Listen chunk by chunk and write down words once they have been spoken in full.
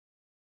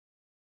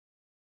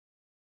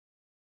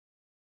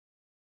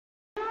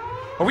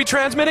Are we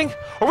transmitting?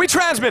 Are we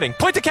transmitting?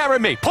 Point the camera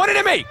at me. Point it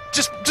at me.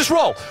 Just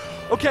roll.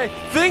 Okay,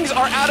 things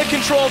are out of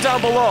control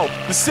down below.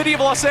 The city of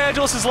Los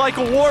Angeles is like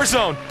a war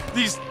zone.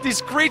 These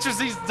creatures,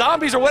 these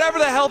zombies or whatever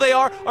the hell they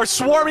are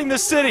swarming the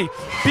city.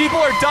 People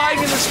are dying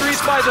in the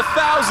streets by the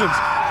thousands.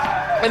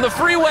 And the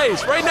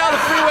freeways, right now the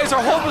freeways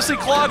are hopelessly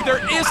clogged. There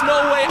is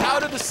no way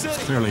out of the city.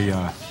 Clearly,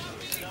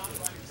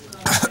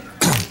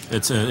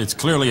 it's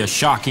clearly a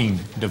shocking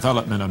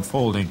development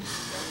unfolding.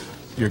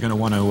 You're going to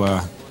want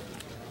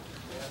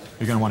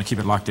to keep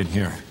it locked in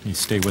here. You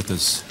stay with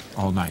us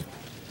all night.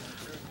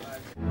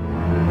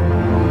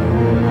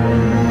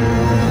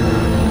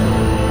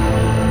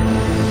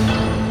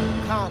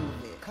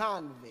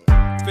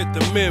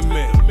 Fifth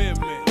Amendment.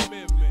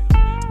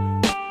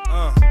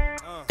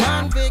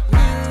 Convict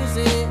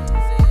music.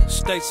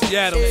 Stacey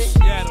Adams,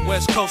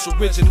 West Coast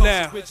original.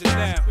 Yeah.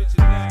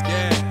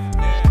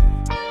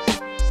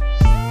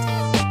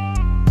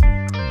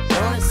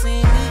 Wanna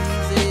seem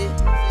easy.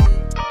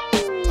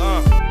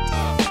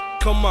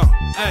 Come on,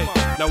 hey.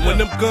 Now when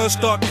them guns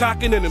start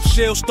cocking and them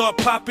shells start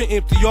popping,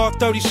 empty all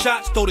 30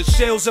 shots, throw the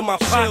shells in my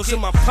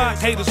pocket.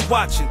 Haters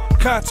watching,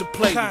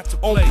 contemplating.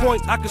 On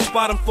point, I can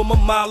spot them from a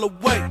mile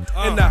away.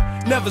 And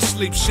I never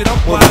sleep, shit, I'm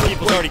wide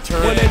awake.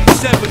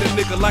 187 a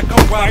nigga like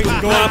I'm Robin.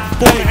 Going on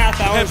for 4.5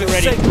 hours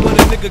already. What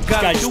a nigga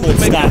gotta do to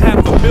make a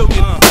 $500,000.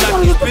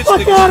 Like Get the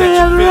fuck out of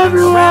here, they're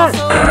everywhere!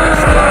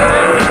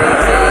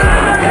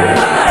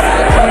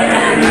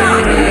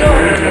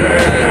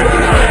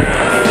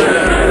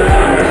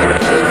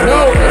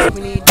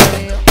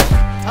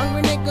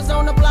 Hungry niggas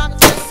on the block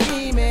just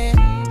scheming.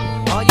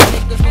 All you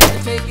niggas need to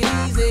take it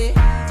easy.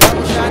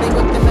 Double shotty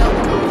with the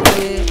melon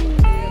bread.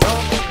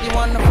 Don't think you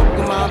wanna fuck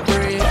with my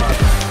bread.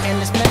 And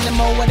there's plenty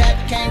more where that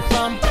came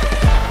from.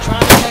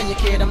 Trying to tell you,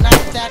 kid, I'm not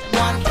that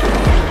one.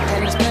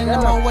 And there's plenty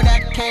more where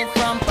that came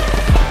from.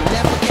 You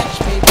never catch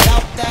me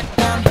without that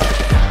gun.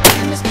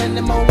 And there's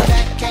plenty more where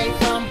that came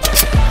from.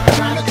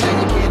 Trying to tell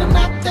you, kid, I'm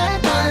not that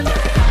one.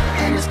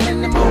 And there's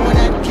plenty more where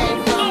that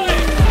came from.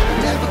 You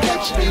never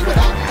catch me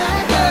without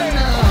that gun.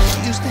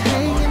 Used to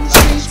hang in the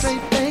streets,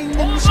 straight bang in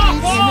the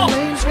streets, in the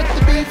lanes with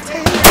the beef,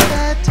 take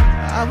that.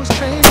 I was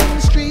trained in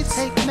the streets,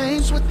 take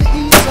names with the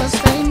E,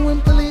 sustained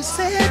when police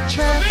said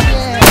trap,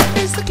 yeah.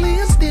 Basically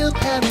I'm still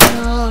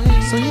paranoid,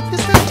 so if you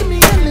step to me,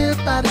 I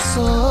live by the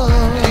sword.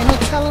 Ain't no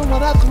telling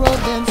what I throw,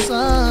 then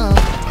some.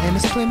 And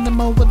there's plenty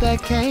more where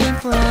that came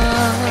from.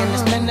 And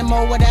there's plenty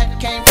more where that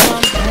came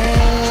from.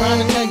 Trying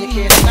to tell you,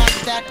 kid, I'm not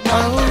that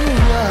one.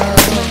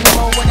 There's plenty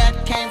more where that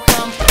came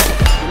from.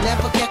 You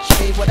never catch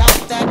me without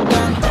that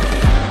gun.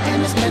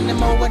 And there's plenty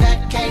more where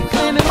that came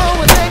from. Plenty more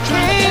where that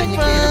came from,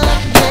 yeah.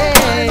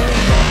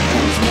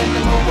 And there's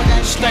plenty more where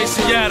that came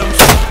Stacey from. Adams.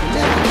 You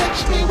never catch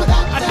me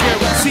without I that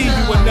guarantee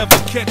you will never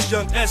catch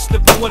young S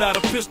slipping without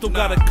a pistol.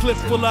 Got a clip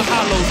full of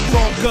hollows,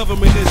 strong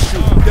government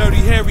issue.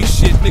 Dirty, hairy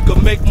shit, nigga,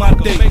 make my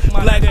day.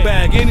 Black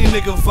bag, any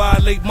nigga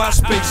violate my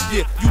space,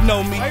 yeah. You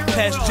know me,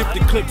 pass chip the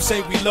clip,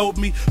 say reload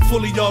me.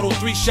 Fully auto,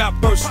 3-shot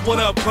burst, what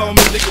up,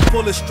 homie? Nigga,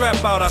 pull a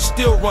strap out, I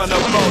still run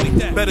up on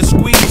it. Better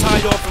squeeze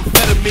high off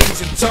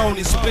amphetamines and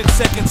Tony. Split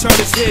second, turn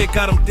his head,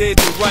 got him dead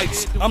to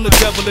rights. I'm the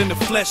devil in the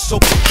flesh, so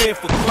prepare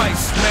for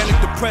Christ. Manic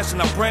depression,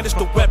 I brandish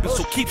the weapon,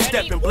 so keep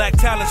stepping. Black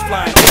talents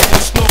flying,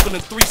 snorkeling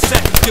in 3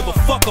 seconds. Give a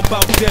fuck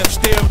about death,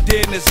 stare him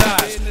dead in his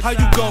eyes. How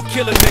you gon'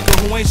 kill a nigga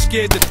who ain't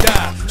scared to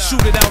die?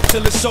 Shoot it out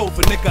till it's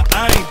over, nigga,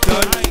 I ain't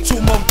done.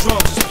 2 more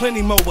drums, there's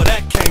plenty more where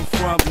that came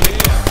from,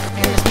 nigga.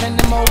 And there's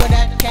plenty more where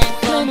that came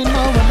from. Plenty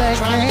more where that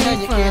Trying to tell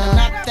came you, kid, I'm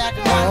not that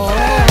one. Oh.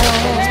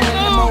 And there's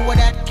plenty more where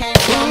that came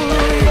from. You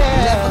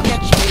never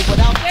catch me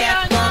without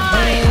that gun.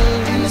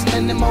 And there's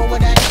plenty more where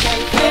that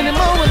came from. Plenty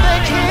more where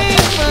that came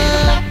from.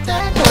 Not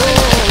that gun.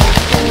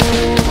 And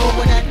there's plenty more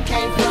where that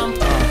came from.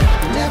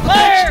 You never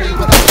catch me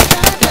without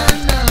that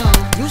gun.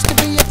 Used to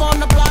be up on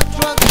the block,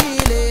 drug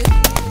dealing.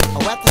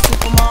 Or at the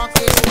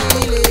supermarket,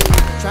 stealing.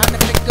 Trying to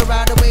figure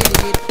out a way to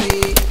get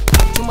paid.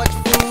 Too much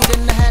food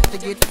and I had to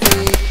get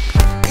paid.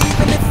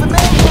 Even if I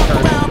may walk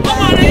around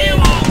back then,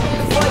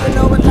 before you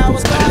know it, I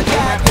was gonna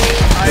get it.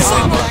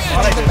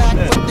 Back to the back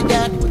with the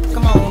gat.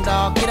 Come on,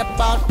 dog, get up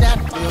out that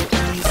real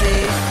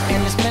easy. And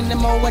there's plenty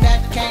more where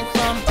that came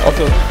from.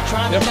 Also,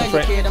 Trying to tell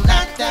you, kid, I'm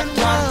not that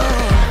one.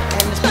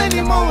 And there's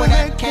plenty more where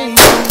that came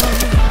from.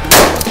 You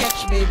never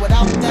catch me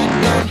without that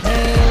gun.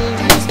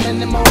 And there's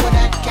plenty more where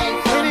that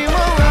came from. Plenty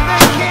more where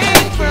that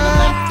came from.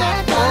 Not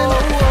that gun.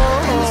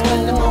 And there's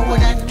plenty more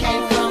where that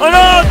came from. Oh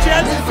no,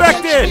 Chad's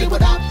infected!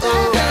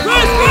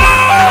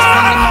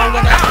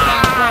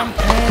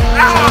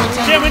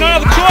 Jim, we don't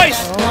have a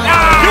choice! Do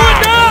it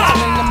now!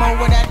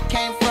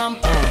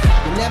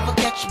 You never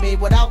catch me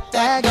without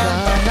that gun.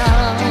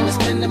 And there's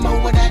plenty more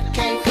where that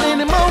came from.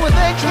 Plenty more where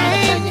that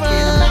came from.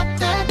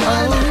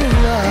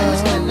 And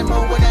there's plenty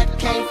more where that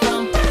came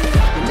from.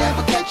 You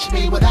never catch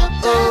me without